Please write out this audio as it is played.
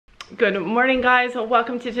Good morning, guys.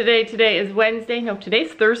 Welcome to today. Today is Wednesday. No,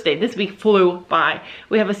 today's Thursday. This week flew by.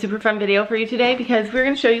 We have a super fun video for you today because we're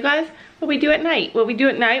going to show you guys what we do at night. What we do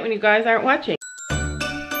at night when you guys aren't watching.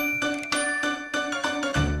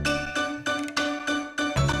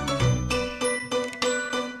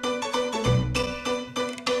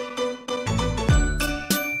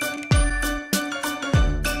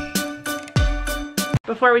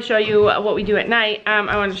 Before we show you what we do at night,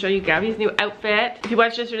 I want to show you Gabby's new outfit. If you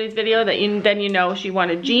watched yesterday's video, then you know she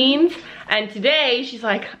wanted jeans. And today, she's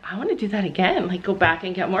like, I want to do that again. Like, go back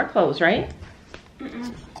and get more clothes, right?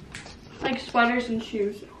 Like sweaters and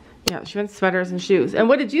shoes. Yeah, she wants sweaters and shoes. And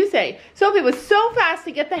what did you say? Sophie was so fast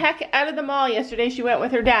to get the heck out of the mall yesterday. She went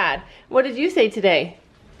with her dad. What did you say today?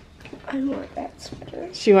 I want that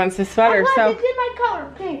sweater. She wants the sweater. I want it in my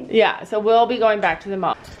color pink. Yeah, so we'll be going back to the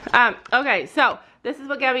mall. Okay, so this is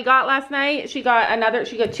what Gabby got last night. She got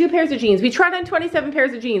 2 pairs of jeans. We tried on 27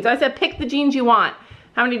 pairs of jeans. I said, pick the jeans you want.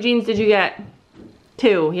 How many jeans did you get?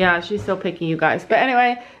 2. Yeah, she's so picky, you guys. But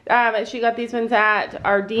anyway, she got these ones at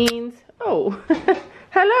Ardene's. Oh,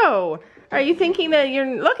 hello. Are you thinking that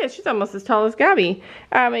look at, she's almost as tall as Gabby.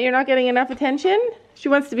 You're not getting enough attention? She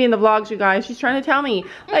wants to be in the vlogs, you guys. She's trying to tell me.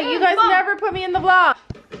 Like, you guys never put me in the vlog.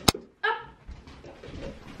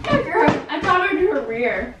 I taught her to do her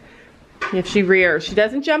rear. If she rears, she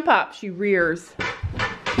doesn't jump up, she rears.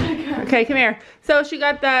 Okay, come here. So she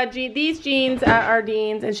got these jeans at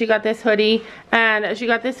Ardene's, and she got this hoodie. And she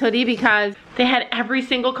got this hoodie because they had every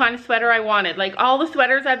single kind of sweater I wanted. Like all the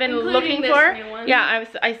sweaters I've been looking for. Yeah,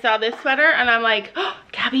 I saw this sweater and I'm like, oh,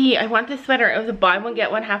 Gabby, I want this sweater. It was a buy one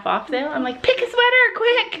get one half off sale. I'm like, pick a sweater,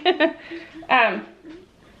 quick.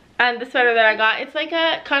 And the sweater that I got, it's like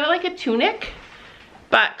kind of like a tunic,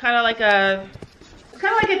 but kind of like a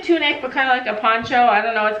tunic, but kind of like a poncho. I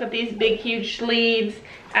don't know. It's got these big, huge sleeves,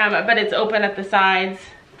 but it's open at the sides.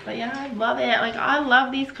 But yeah, I love it. Like, I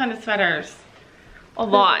love these kind of sweaters a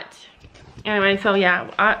lot. Anyway, so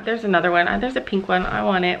yeah, there's another one. There's a pink one. I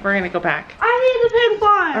want it. We're gonna go back. I need the pink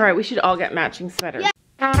one. All right, we should all get matching sweaters. Yeah.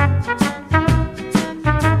 Come on,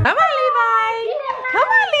 Levi. Yeah. Come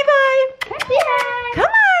on, Levi. Yeah. Come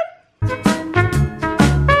on.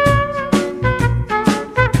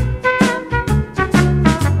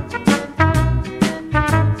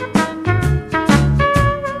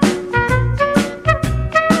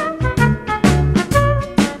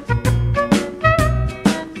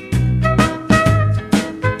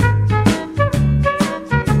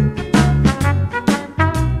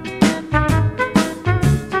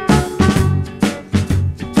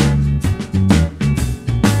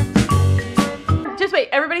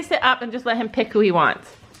 Everybody sit up and just let him pick who he wants.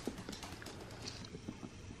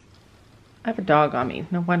 I have a dog on me,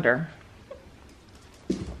 no wonder.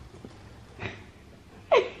 He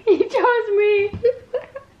chose me.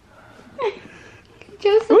 He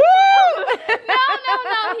chose me.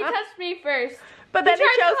 No, he touched me first. But then he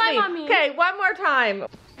chose me. Okay, one more time.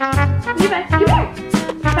 Levi, come here.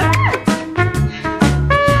 Come here.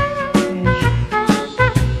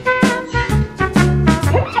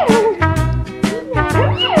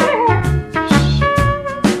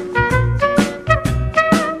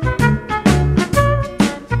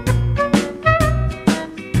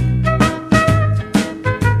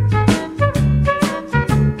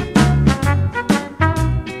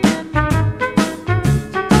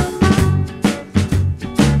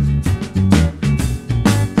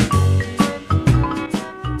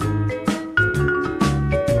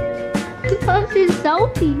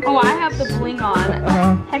 Selfie. Oh, I have the bling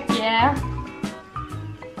on. Heck yeah.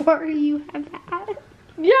 Or you have that.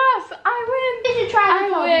 Yes, I win. Did you try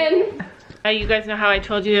to win? You guys know how I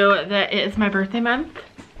told you that it is my birthday month.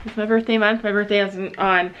 It's my birthday month. My birthday is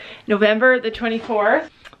on November the 24th.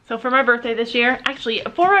 So for my birthday this year, actually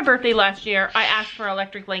for my birthday last year, I asked for an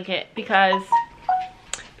electric blanket because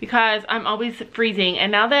I'm always freezing.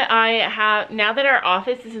 And now that our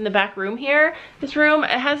office is in the back room here, this room, it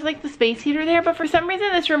has like the space heater there, but for some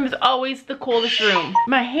reason this room is always the coldest room.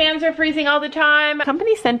 My hands are freezing all the time. The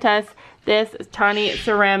company sent us this tiny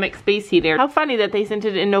ceramic space heater. How funny that they sent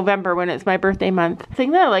it in November when it's my birthday month. The thing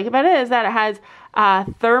that I like about it is that it has a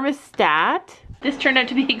thermostat. This turned out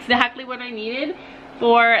to be exactly what I needed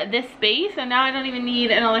for this space, and now I don't even need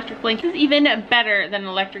an electric blanket. This is even better than an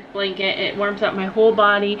electric blanket. It warms up my whole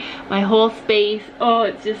body, my whole space. Oh,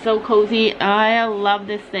 it's just so cozy. I love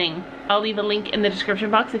this thing. I'll leave a link in the description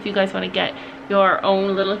box if you guys want to get your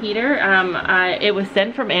own little heater. It was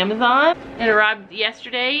sent from Amazon. It arrived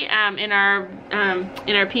yesterday in our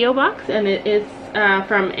PO box, and it is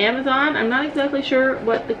from Amazon. I'm not exactly sure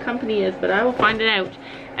what the company is, but I will find it out.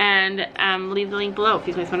 and leave the link below if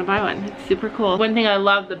you guys want to buy one. It's super cool. One thing I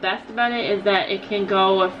love the best about it is that it can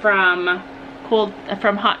go from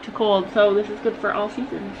hot to cold, so this is good for all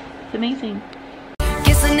seasons. It's amazing.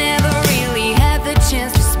 Guess I never really had the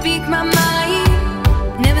chance to speak my mind.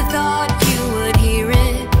 Never thought you would hear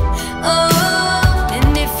it. Oh,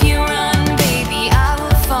 and if you run, baby, I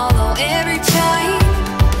will follow every time.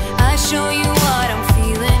 I show you what I'm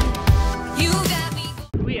feeling. You got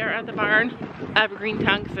me. We are at the barn. I have a green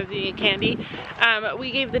tongue because I'm eating candy.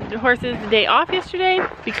 We gave the horses the day off yesterday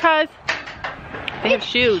because they have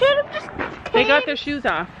shoes. They got their shoes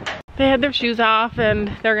off. They had their shoes off and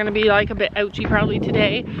they're gonna be like a bit ouchy probably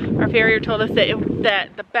today. Our farrier told us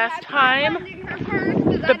that the best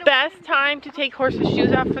time to take horses'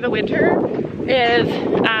 shoes off for the winter is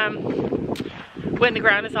when the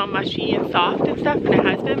ground is all mushy and soft and stuff, and it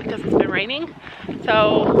has been because it's been raining.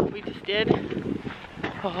 So we just did.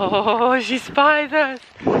 Oh, she spies us.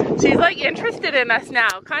 She's like interested in us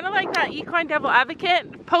now, kind of like that Equine Devil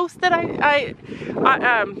Advocate post that I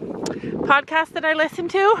podcast that I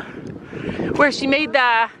listened to, where she made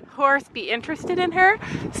the horse be interested in her.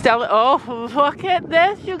 Stella, oh, look at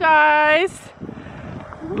this, you guys.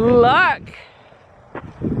 Look.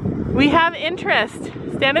 We have interest.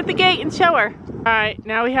 Stand at the gate and show her. All right,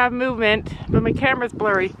 now we have movement, but my camera's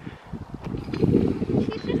blurry.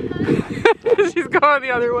 She's going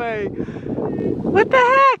the other way. What the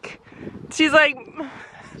heck? She's like,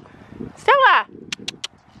 Stella.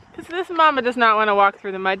 This mama does not want to walk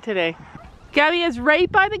through the mud today. Gabby is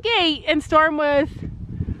right by the gate and Storm was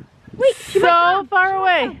so far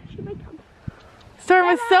away. Storm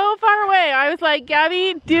was so far away. I was like,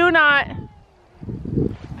 Gabby, do not.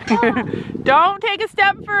 Don't take a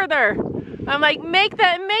step further. I'm like, make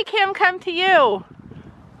him come to you.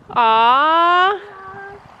 Aww.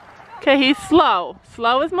 Okay, he's slow.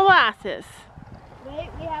 Slow as molasses. Wait,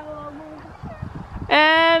 we have a little more.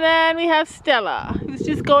 And then we have Stella, who's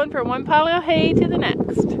just going from one pile of hay to the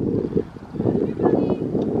next.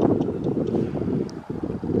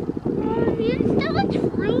 Stella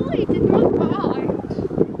truly did not bite.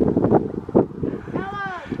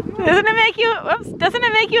 Doesn't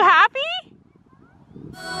it make you happy?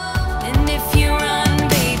 And if you run,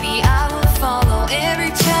 baby, I will follow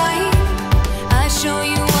every time. I show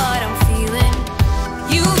you what I'm feeling.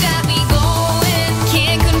 You got me going,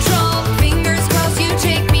 can't control. Fingers crossed you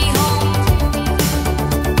take me home.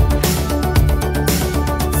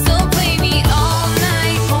 So play me all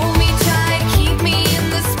night, hold me tight, keep me in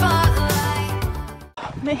the spotlight.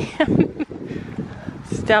 Oh, man.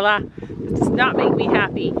 Stella, this does not make me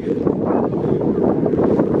happy.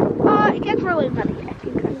 It gets really muddy. I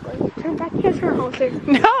think I'm going to turn back. Here's her halter.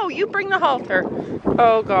 No, you bring the halter.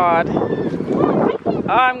 Oh God.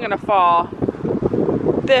 I'm gonna fall.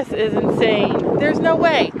 This is insane. There's no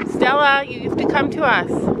way. Stella, you have to come to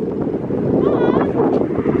us.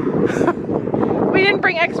 We didn't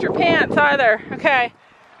bring extra pants either. Okay.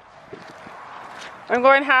 I'm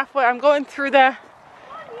going halfway. I'm going through the...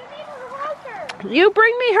 You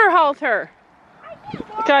bring me her halter.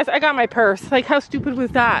 Guys, I got my purse. Like, how stupid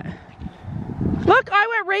was that? Look, I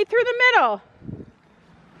went right through the middle.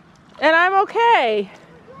 And I'm okay.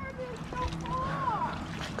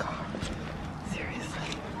 God,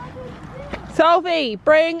 seriously. Sophie,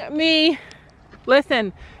 bring me...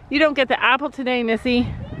 Listen, you don't get the apple today, Missy.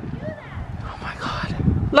 Oh my God.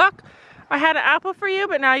 Look, I had an apple for you,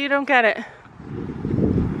 but now you don't get it.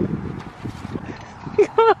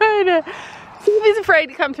 God. Sophie's afraid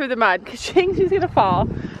to come through the mud because she thinks she's gonna fall.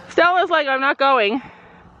 Stella's like, I'm not going.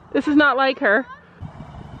 This is not like her.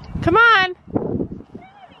 Come on.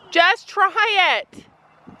 Just try it.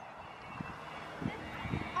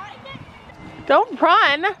 Don't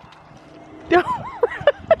run. Don't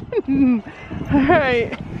run. All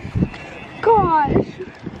right. Gosh.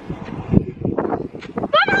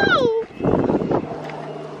 No!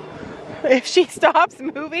 If she stops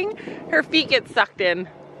moving, her feet get sucked in.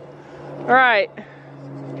 All right.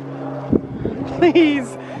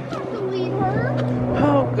 Please. Leave her.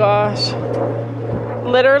 Oh gosh.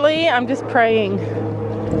 Literally, I'm just praying.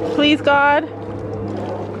 Please, God.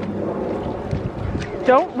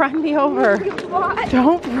 Don't run me over. What?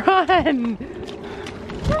 Don't run.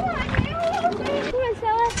 Come on,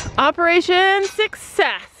 Stella. Operation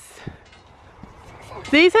Success.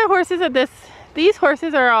 These are horses at this. These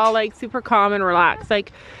horses are all like super calm and relaxed.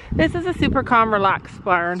 Like, this is a super calm, relaxed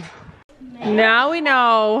barn. Now we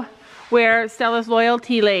know where Stella's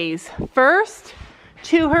loyalty lays. First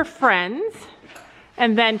to her friends,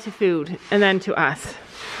 and then to food, and then to us.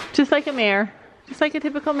 Just like a mare. Just like a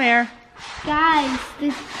typical mare. Guys,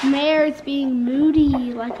 this mare is being moody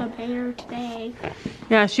like a bear today.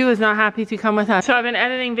 Yeah, she was not happy to come with us. So I've been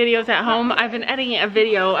editing videos at home. I've been editing a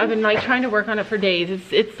video. I've been like trying to work on it for days.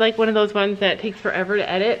 It's like one of those ones that takes forever to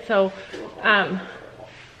edit. So I've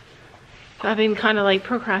been kind of like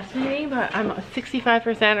procrastinating, but I'm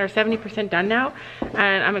 65% or 70% done now,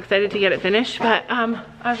 and I'm excited to get it finished. But I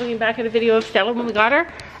was looking back at a video of Stella when we got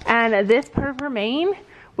her, and this part of her mane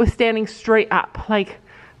was standing straight up, like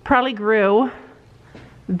probably grew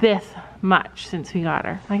this much since we got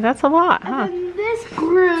her. Like that's a lot, huh? And then this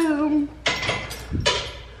grew.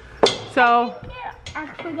 So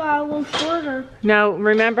Actually got a little shorter. now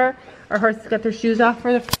remember, our horses got their shoes off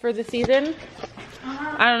for the season.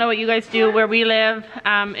 I don't know what you guys do where we live.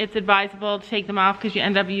 It's advisable to take them off because you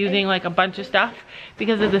end up using like a bunch of stuff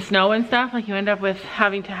because of the snow and stuff. Like you end up with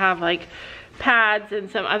having to have like pads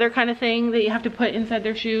and some other kind of thing that you have to put inside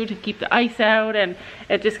their shoe to keep the ice out, and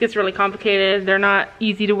it just gets really complicated. They're not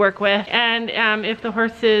easy to work with, and if the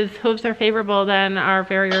horse's hooves are favorable, then our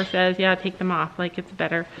farrier says, yeah, take them off. Like it's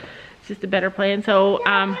just a better plan. So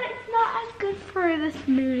but it's not as good for this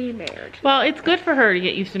moody mare. well, it's good for her to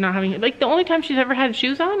get used to not having, like the only time she's ever had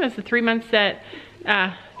shoes on is the 4 months that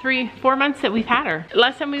we've had her.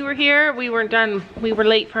 Last time we were here, we weren't done. We were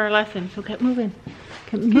late for our lesson, so kept moving.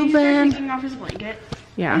 Kept moving. Taking off his blanket.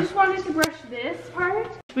 Yeah. I just wanted to brush this part.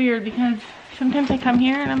 It's weird because sometimes I come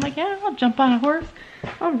here and I'm like, yeah, I'll jump on a horse.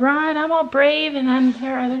 I'll ride, I'm all brave, and then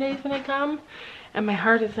there are other days when I come and my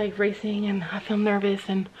heart is like racing and I feel nervous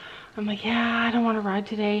and I'm like, yeah, I don't want to ride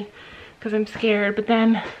today because I'm scared. But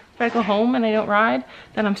then if I go home and I don't ride,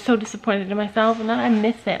 then I'm so disappointed in myself, and then I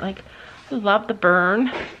miss it. Like I love the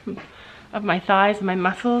burn of my thighs and my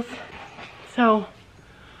muscles. So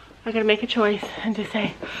I gotta make a choice and just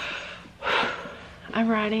say, I'm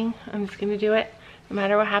riding, I'm just gonna do it. No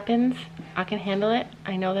matter what happens, I can handle it.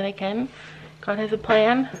 I know that I can. God has a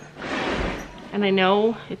plan. And I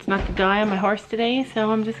know it's not to die on my horse today, so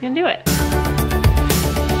I'm just gonna do it.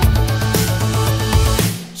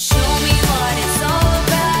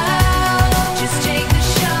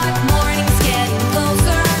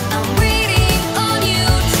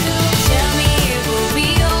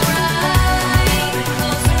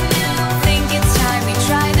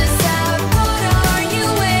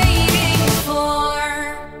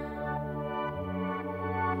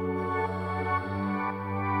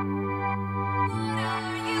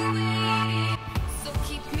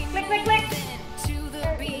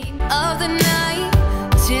 Of the night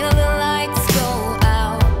till the lights go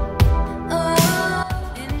out.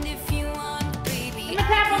 Oh, and if you want, baby,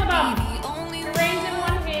 tap on the ball. the only The reins in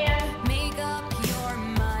one hand, make up your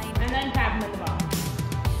mind. and then tap them in the ball.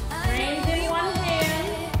 Reins in one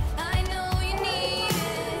hand. I know you need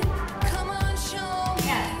it. Come on, show me.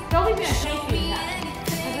 Yeah, Toby's gonna take you that.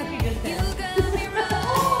 That's what you just You said. got me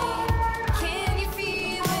right. Can you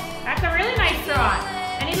feel it? That's a really nice trot.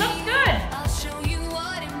 And he looks good. I'll show you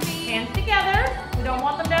what it means. Hands together. We don't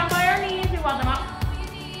want them down by our knees. We want them up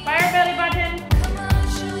by our belly button. Come on,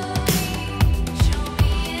 show me.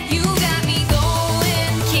 You got me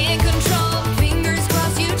going, can't control. Fingers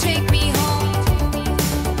crossed, you take me home.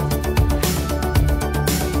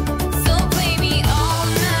 So play me all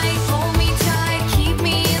night, hold me tight, keep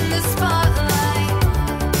me in the spotlight.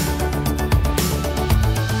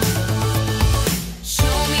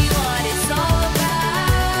 Show me what it's all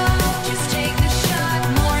about. Just take the shot,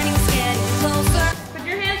 morning's getting closer. Put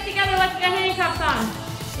your hands together like you got handcuffs on.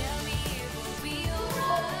 Tell me it will be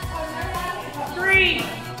alright. 3.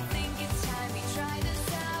 Think it's time we try this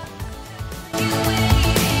out. You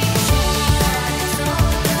waiting for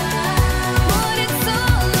what it's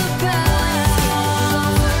all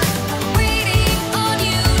about. Waiting on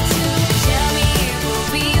you to tell me it will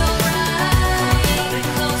be alright.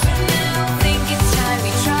 Closer now. Think it's time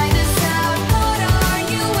we try this out. What are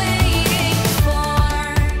you waiting for?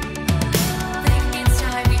 Think it's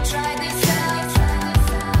time we try this out.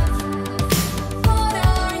 What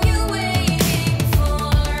are you waiting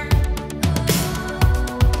for?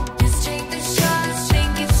 Just take the shots.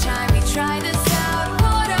 Think it's time we try this out.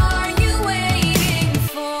 What are you waiting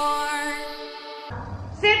for?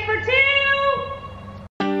 Sit for 2.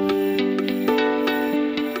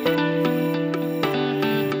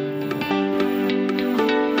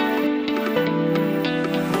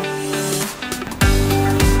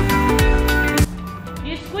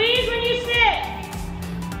 You squeeze when you sit.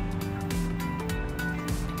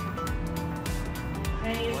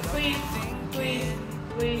 And you squeeze, squeeze, squeeze,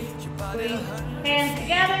 squeeze. Hands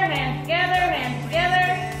together, hands together, hands together.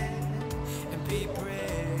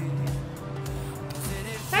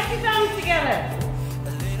 Touch your thumbs together.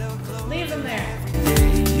 Leave them there.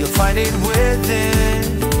 you'll find it within.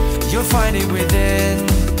 You'll find it within.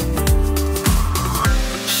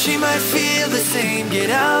 She might feel the same. Get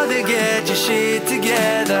out there, get your shit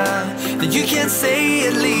together. Then you can say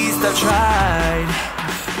at least I've tried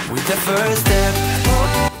with the first step.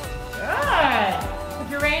 Good. Put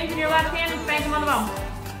your reins in your left hand and spank him on the bum.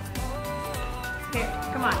 Here,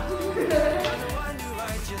 come on.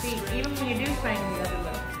 See, even when you do spank him, you gotta do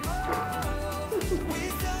that.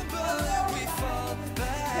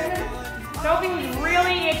 Sophie's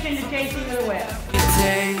really itching to chase you to the whip.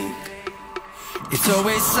 It's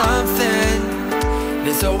always something.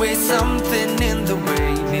 There's always something in the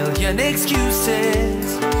way. Million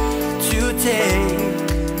excuses to take.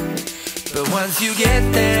 But once you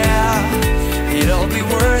get there, it'll be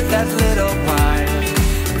worth that little while.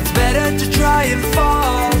 It's better to try and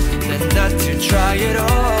fall than not to try at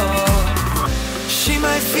all. She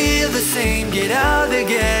might feel the same. Get out there,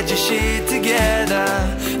 get your shit together.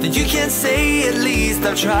 Then you can say at least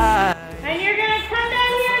I've tried. And you're gonna come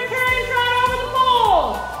down here and turn and trot over the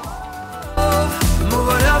pole. Move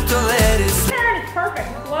on up, don't let it slip. Turn, it's perfect,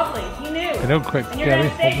 it's lovely. He knew. I don't quit, And you're Gabby.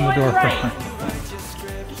 gonna stay Open the door going for right. me.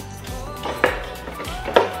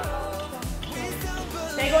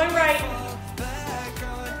 Stay going right.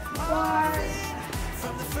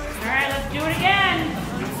 Alright, let's do it again.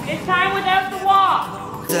 This time without the walk.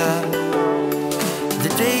 The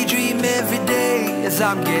daydream every day as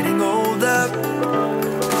I'm getting older.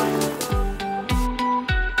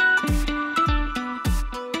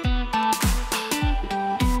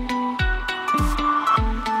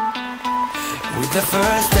 With the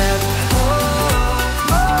first step,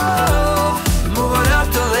 move on up,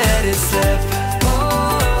 don't let it slip.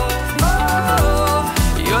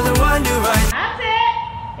 You're the one who right. That's it.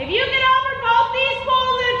 If you get over both these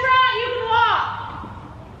poles in a trot, you can walk.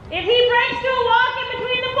 If he breaks to a walk in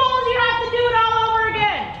between the poles, you have to do it all over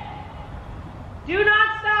again. Do not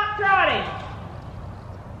stop trotting.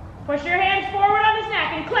 Push your hands forward on his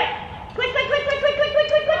neck and click. Click, click, click, click, click, click, click,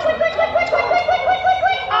 click, click, click, click, click, click, click, click, click, click, click,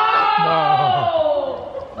 click. Oh!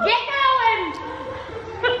 Get going!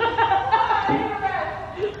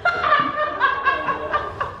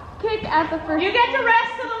 Kick at the first. You get to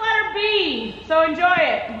rest to the letter B, so enjoy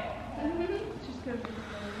it.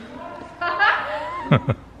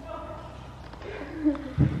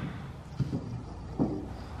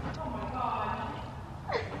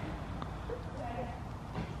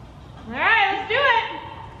 All right, let's do it.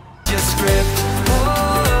 Just script.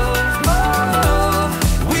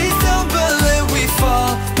 We stumble and we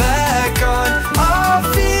fall back on our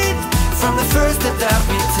feet from the first step that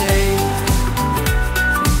we take.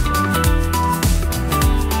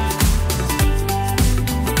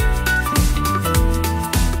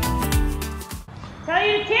 Tell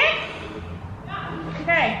you to kick?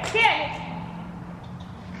 Okay, kick.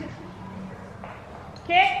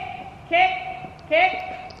 Kick, kick, kick,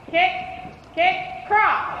 kick, kick,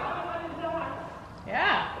 crop.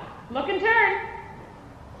 Yeah, look and turn.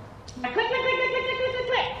 Click, click, click, click, click, click, click, click,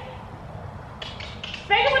 click.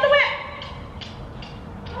 Spank him with the whip.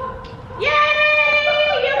 Yay!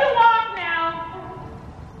 You can walk now.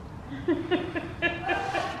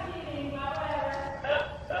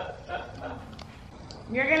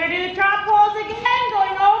 You're gonna do the trot poles again,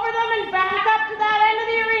 going over them and back up to that end of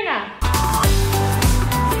the arena.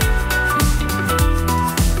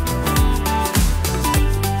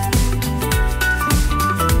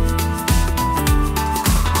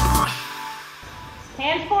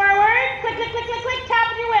 Hands forward, click, click, click, click, click, tap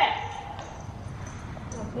with your whips.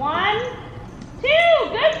 1, 2,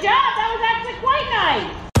 good job, that was actually quite nice.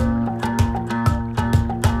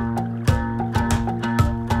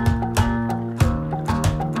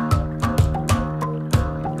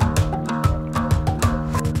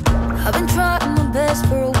 I've been trying my best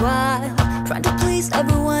for a while, trying to please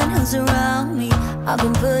everyone who's around me. I've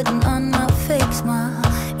been putting on my fake smile,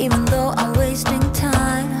 even though I'm wasting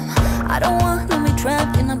time. I don't want to be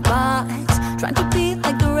trapped in a box, trying to be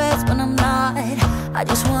like the rest when I'm not. I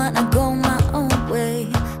just want to go my own way,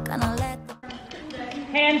 gonna let the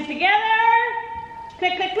Hands together.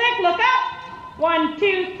 Click, click, click, look up. 1,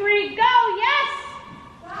 2, 3, go, yes!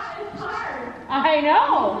 That is hard. I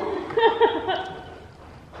know.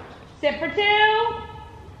 Sit for 2.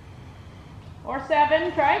 Or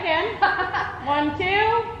 7, try again. 1, 2.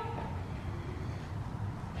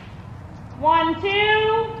 1, 2.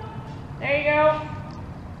 There you go.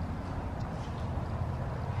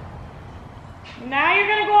 Now you're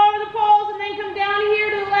gonna go over the poles and then come down here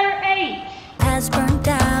to the letter H. has burned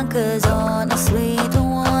down, cause honestly don't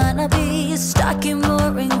wanna be stuck in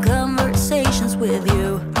boring conversations with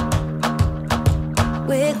you.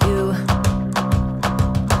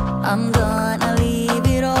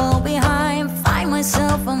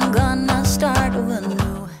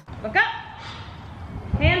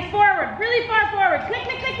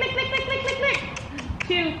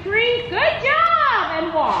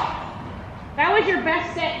 That was your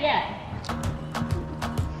best set yet.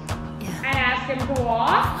 And ask him to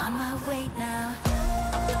walk. On my way now.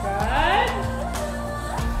 Good.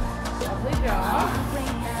 Lovely job.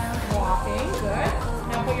 Walking, good.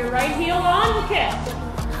 Now put your right heel on and kiss.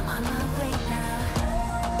 I'm on my way now.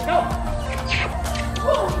 Go.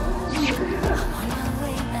 I'm on my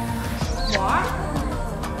way now. Walk.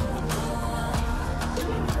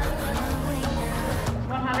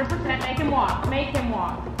 100% make him walk. Make him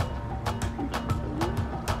walk.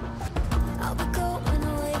 I'll be going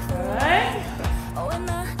away for Good. oh, and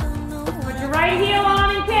I don't know Put what your right heel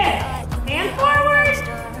on and kiss. Hand forward.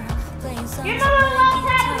 Give him a little love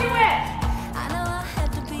tap with your whip. I know I had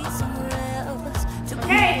to be somewhere else to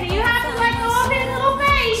Okay, so you have to let go of his little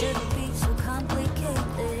face. Shouldn't be so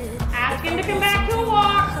complicated. Ask him to come back to a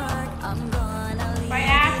walk. I'm gonna leave. By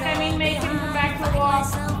ask, I mean make him come back to a walk.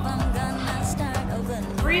 Myself, I'm gonna start over.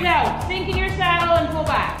 Breathe out. Sink in your saddle and pull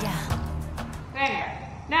back. Yeah. There.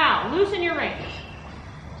 Now, loosen your reins.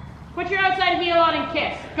 Put your outside heel on and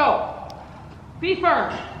kiss. Go. Be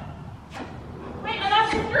firm. Wait, I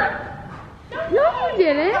lost your stirrup. No, you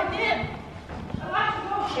didn't. I did.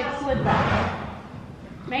 It slid back.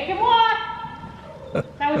 Make him walk.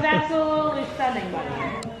 That was absolutely stunning, buddy.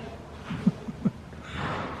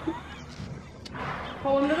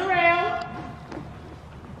 Pull him to the rail.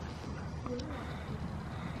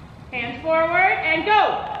 Hands forward and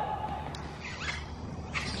go.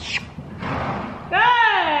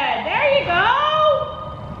 Good. There you go.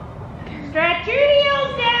 Stretch your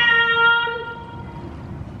heels down.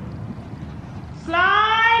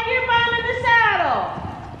 Slide your bum in the saddle.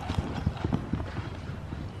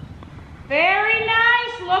 Very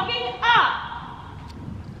nice. Looking up.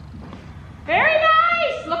 Very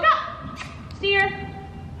nice. Look up. Steer.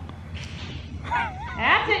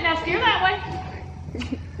 That's it. Now steer that way.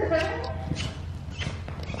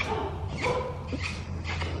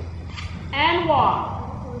 And walk.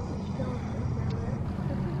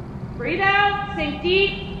 Breathe out, sink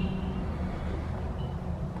deep.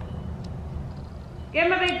 Give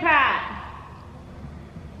him a big pat.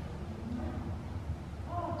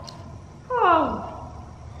 Oh.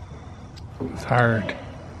 It's hard.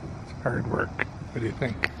 It's hard work. What do you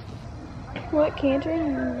think? What,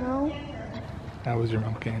 cantering? No. How was your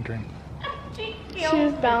mom cantering? She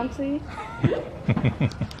was bouncy.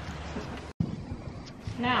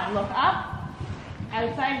 Now look up,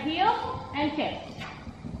 outside heel, and kick.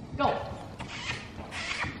 Go.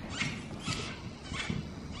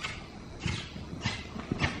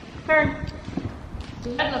 Turn.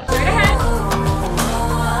 Good, look straight ahead.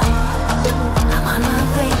 I'm on my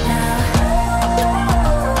way now.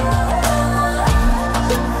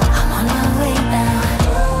 I'm on my way now.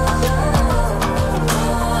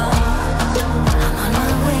 I'm on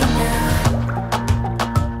my way now.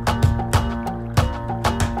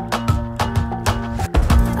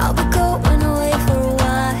 I'll be going away for a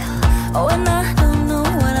while. Oh, and I don't know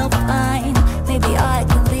what I'll find. Maybe I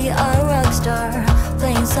can be a rock star,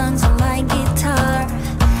 playing songs on my guitar.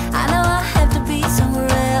 I know I have to be somewhere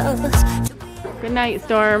else. Good night,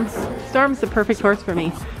 Storm. Storm's the perfect horse for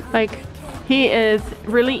me. Like, he is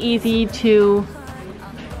really easy to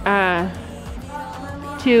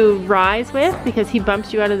rise with because he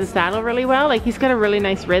bumps you out of the saddle really well. Like, he's got a really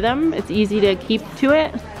nice rhythm. It's easy to keep to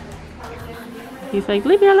it. He's like,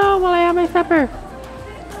 leave me alone while I have my supper.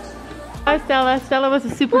 Hi, Stella. Stella was a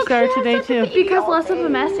superstar today too. Because less of a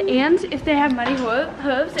mess, and if they have muddy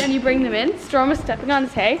hooves and you bring them in, Storm was stepping on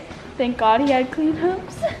his hay. Thank God he had clean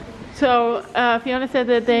hooves. So Fiona said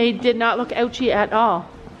that they did not look ouchy at all.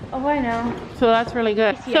 Oh, I know. So that's really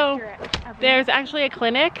good. See So after it. there's actually a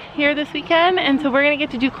clinic here this weekend, and so we're gonna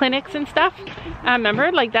get to do clinics and stuff.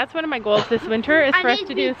 Remember, like, that's one of my goals this winter is for us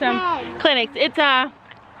to do some clinics. It's a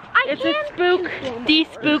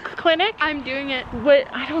de-spook clinic. I'm doing it. What,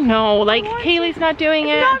 I don't know, like Kaylee's not doing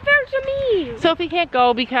it. It's not fair to me. Sophie can't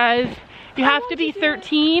go because you have to be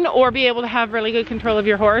 13 or be able to have really good control of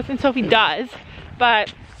your horse, and Sophie does,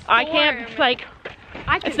 but I can't, like,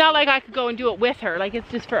 it's not like I could go and do it with her. Like, it's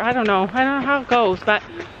just for, I don't know how it goes, but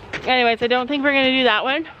anyways, I don't think we're gonna do that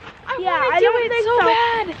one. I don't think so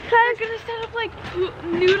bad. They're gonna set up like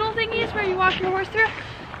noodle thingies where you walk your horse through.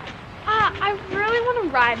 I really want to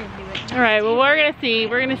ride and do it. All right, well, we're gonna see.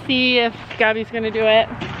 We're gonna see if Gabby's gonna do it.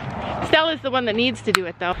 Stella's the one that needs to do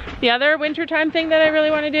it though. The other wintertime thing that I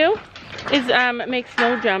really want to do is make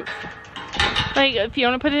snow jumps. Like,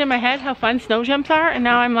 Fiona put it in my head how fun snow jumps are, and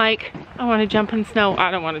now I'm like, I want to jump in snow. I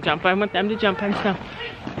don't want to jump. I want them to jump in snow.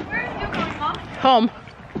 Where are you going, Mom? Home.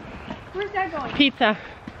 Where's Dad going? Pizza.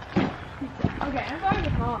 Okay, I'm going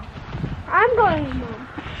with Mom. I'm going with Mom.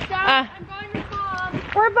 Dad, I'm going with Mom.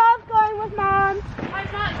 We're both going with Mom.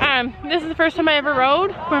 This is the first time I ever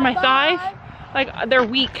rode where my thighs, like, they're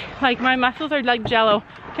weak. Like, my muscles are like jello.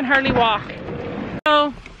 I can hardly walk.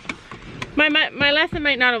 So, my lesson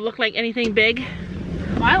might not have looked like anything big.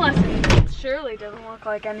 My lesson surely doesn't look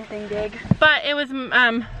like anything big. But it was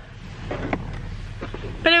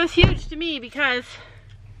huge to me because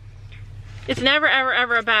it's never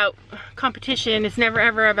ever about competition. It's never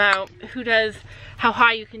ever about how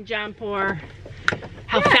high you can jump or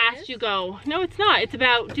how fast you go. No, it's not. It's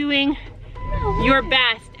about doing your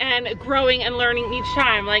best and growing and learning each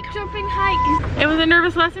time. Like Jumping heights. It was a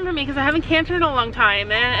nervous lesson for me because I haven't cantered in a long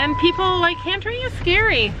time, and people, like, cantering is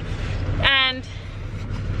scary. And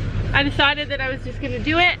I decided that I was just gonna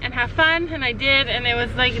do it and have fun, and I did, and it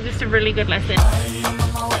was like just a really good lesson.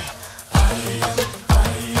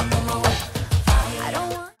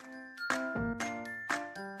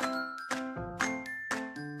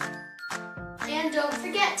 And don't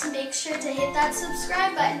forget to make sure to hit that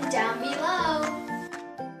subscribe button down below.